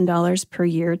 $100,000 per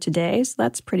year today. So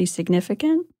that's pretty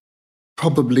significant.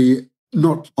 Probably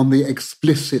not on the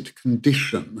explicit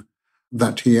condition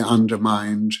that he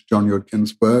undermined John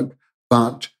Yudkin's work,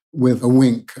 but with a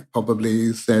wink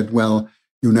probably said, well,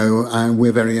 you know,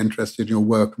 we're very interested in your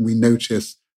work, and we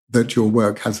notice that your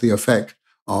work has the effect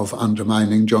of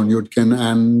undermining John Yudkin,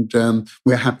 and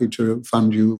we're happy to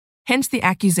fund you. Hence the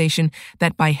accusation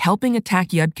that by helping attack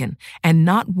Yudkin and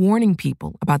not warning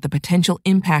people about the potential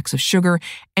impacts of sugar,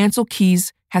 Ancel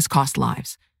Keys has cost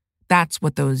lives. That's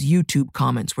what those YouTube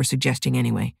comments were suggesting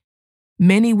anyway.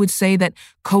 Many would say that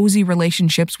cozy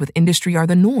relationships with industry are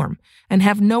the norm and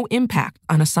have no impact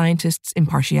on a scientist's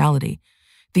impartiality.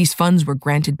 These funds were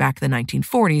granted back in the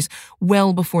 1940s,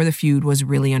 well before the feud was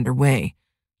really underway.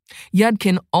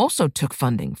 Yudkin also took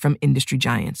funding from industry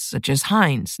giants such as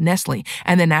Heinz, Nestle,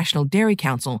 and the National Dairy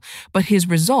Council, but his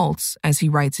results, as he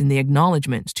writes in the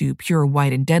acknowledgments to Pure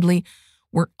White and Deadly,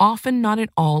 were often not at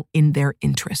all in their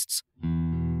interests.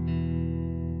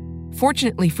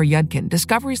 Fortunately for Yudkin,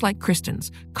 discoveries like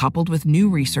Kristen's, coupled with new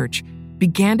research,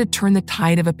 began to turn the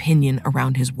tide of opinion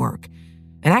around his work.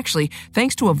 And actually,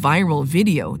 thanks to a viral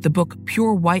video, the book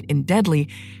Pure White and Deadly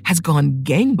has gone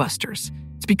gangbusters.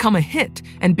 It's become a hit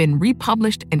and been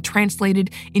republished and translated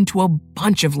into a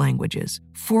bunch of languages,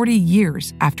 40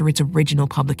 years after its original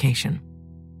publication.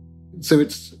 So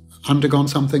it's undergone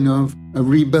something of a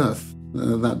rebirth,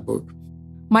 that book.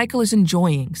 Michael is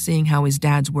enjoying seeing how his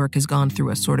dad's work has gone through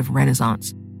a sort of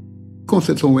renaissance. Of course,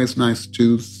 it's always nice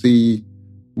to see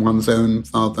one's own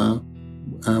father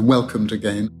welcomed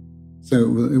again. So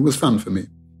it was fun for me.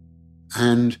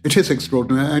 And it is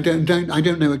extraordinary. I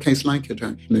don't know a case like it,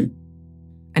 actually.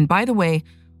 And by the way,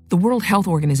 the World Health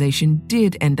Organization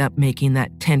did end up making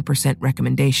that 10%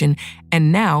 recommendation,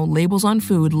 and now labels on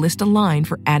food list a line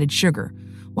for added sugar,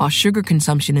 while sugar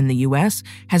consumption in the U.S.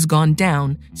 has gone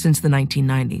down since the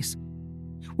 1990s.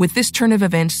 With this turn of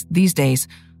events these days,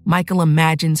 Michael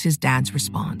imagines his dad's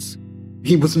response.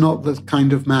 He was not the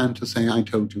kind of man to say, I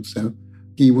told you so.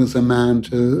 He was a man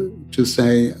to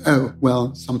say, oh,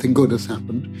 well, something good has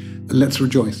happened. Let's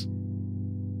rejoice.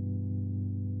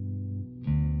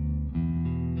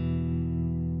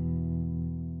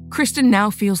 Kristen now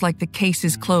feels like the case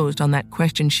is closed on that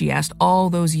question she asked all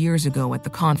those years ago at the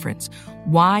conference.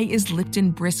 Why is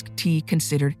Lipton Brisk tea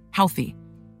considered healthy?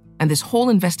 And this whole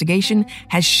investigation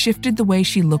has shifted the way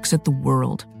she looks at the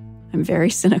world. I'm very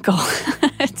cynical.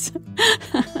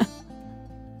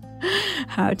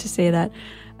 How to say that?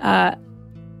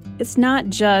 It's not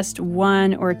just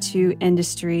one or two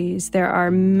industries. There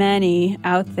are many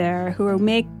out there who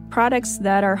make products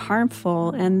that are harmful,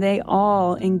 and they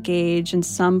all engage in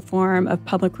some form of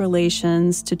public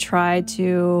relations to try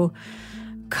to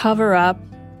cover up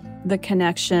the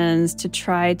connections, to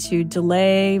try to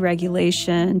delay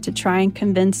regulation, to try and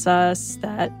convince us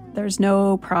that there's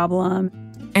no problem.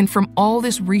 And from all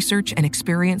this research and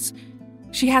experience,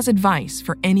 she has advice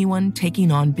for anyone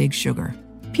taking on big sugar.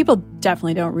 People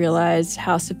definitely don't realize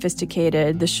how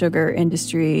sophisticated the sugar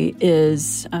industry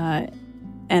is,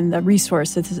 and the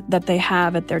resources that they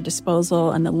have at their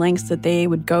disposal and the lengths that they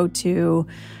would go to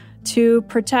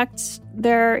protect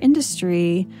their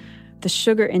industry. The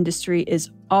sugar industry is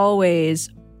always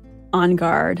on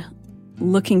guard,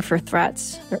 looking for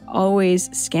threats. They're always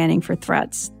scanning for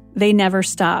threats. They never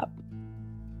stop.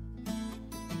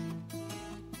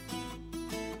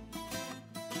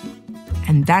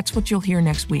 And that's what you'll hear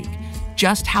next week,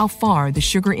 just how far the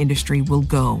sugar industry will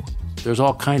go. There's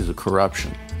all kinds of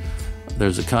corruption.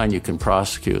 There's the kind you can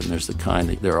prosecute, and there's the kind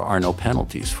that there are no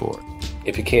penalties for.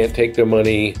 If you can't take their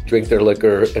money, drink their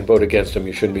liquor, and vote against them,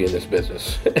 you shouldn't be in this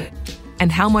business.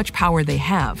 And how much power they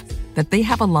have, that they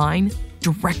have a line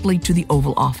directly to the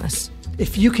Oval Office.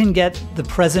 If you can get the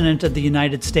President of the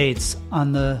United States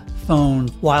on the phone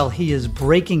while he is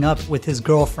breaking up with his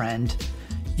girlfriend,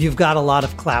 you've got a lot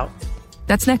of clout.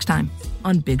 That's next time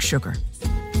on Big Sugar.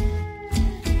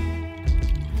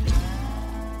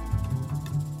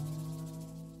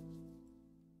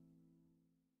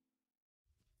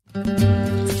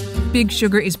 Big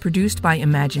Sugar is produced by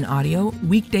Imagine Audio,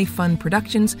 Weekday Fun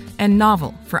Productions, and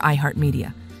Novel for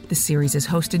iHeartMedia. The series is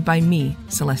hosted by me,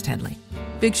 Celeste Headley.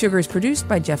 Big Sugar is produced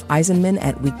by Jeff Eisenman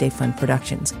at Weekday Fun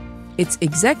Productions. It's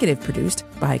executive produced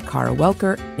by Cara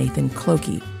Welker, Nathan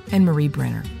Clokey, and Marie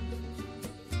Brenner.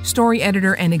 Story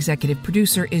editor and executive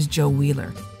producer is Joe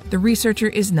Wheeler. The researcher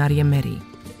is Nadia Mehdi.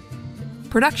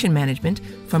 Production management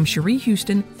from Cherie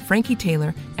Houston, Frankie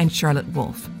Taylor, and Charlotte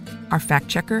Wolfe. Our fact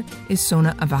checker is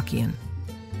Sona Avakian.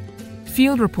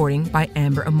 Field reporting by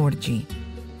Amber Amortji.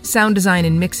 Sound design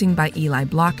and mixing by Eli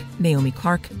Block, Naomi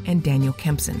Clark, and Daniel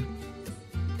Kempson.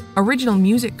 Original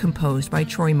music composed by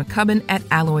Troy McCubbin at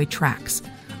Alloy Tracks.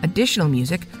 Additional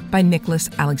music by Nicholas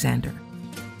Alexander.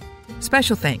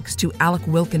 Special thanks to Alec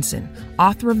Wilkinson,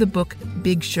 author of the book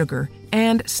Big Sugar,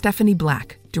 and Stephanie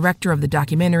Black, director of the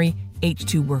documentary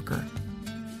H2 Worker.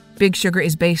 Big Sugar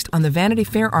is based on the Vanity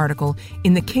Fair article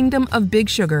In the Kingdom of Big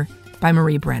Sugar by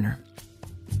Marie Brenner.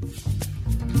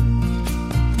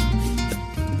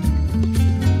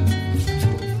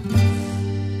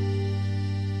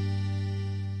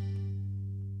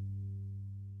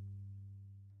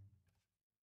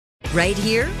 Right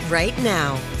here, right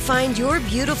now. Find your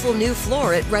beautiful new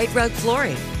floor at Right Rug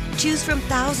Flooring. Choose from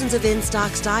thousands of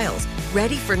in-stock styles,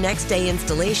 ready for next day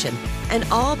installation, and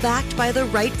all backed by the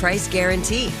right price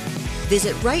guarantee.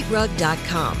 Visit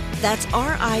rightrug.com. That's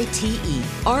RITERUG.com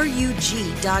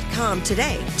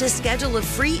today to schedule a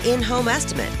free in-home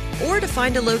estimate or to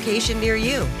find a location near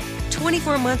you.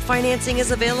 24-month financing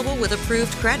is available with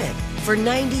approved credit. For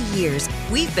 90 years,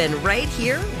 we've been right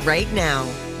here, right now.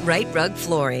 Right Rug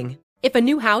Flooring. If a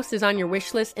new house is on your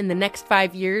wish list in the next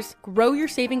 5 years, grow your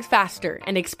savings faster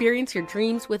and experience your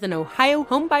dreams with an Ohio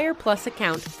Homebuyer Plus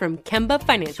account from Kemba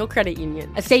Financial Credit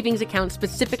Union. A savings account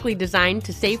specifically designed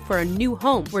to save for a new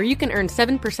home where you can earn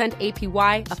 7%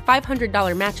 APY, a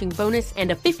 $500 matching bonus,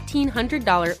 and a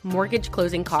 $1,500 mortgage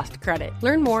closing cost credit.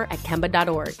 Learn more at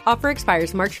Kemba.org. Offer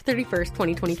expires March 31st,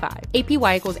 2025.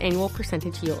 APY equals annual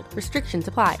percentage yield. Restrictions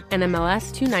apply.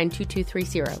 NMLS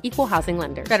 292230. Equal housing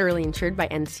lender. Federally insured by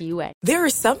NCUA. There are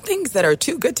some things that are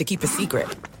too good to keep a secret.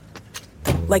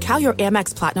 Like how your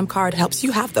Amex Platinum card helps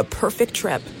you have the perfect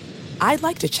trip. I'd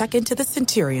like to check into the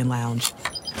Centurion Lounge.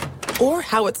 Or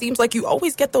how it seems like you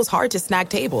always get those hard-to-snag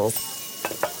tables.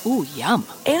 Ooh, yum.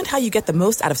 And how you get the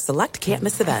most out of select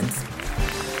can't-miss events.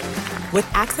 With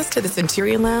access to the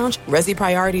Centurion Lounge, Resi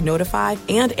Priority Notify,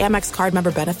 and Amex card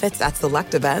member benefits at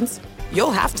select events,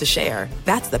 you'll have to share.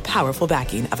 That's the powerful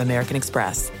backing of American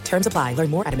Express. Terms apply. Learn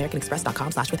more at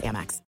americanexpress.com/withAmex.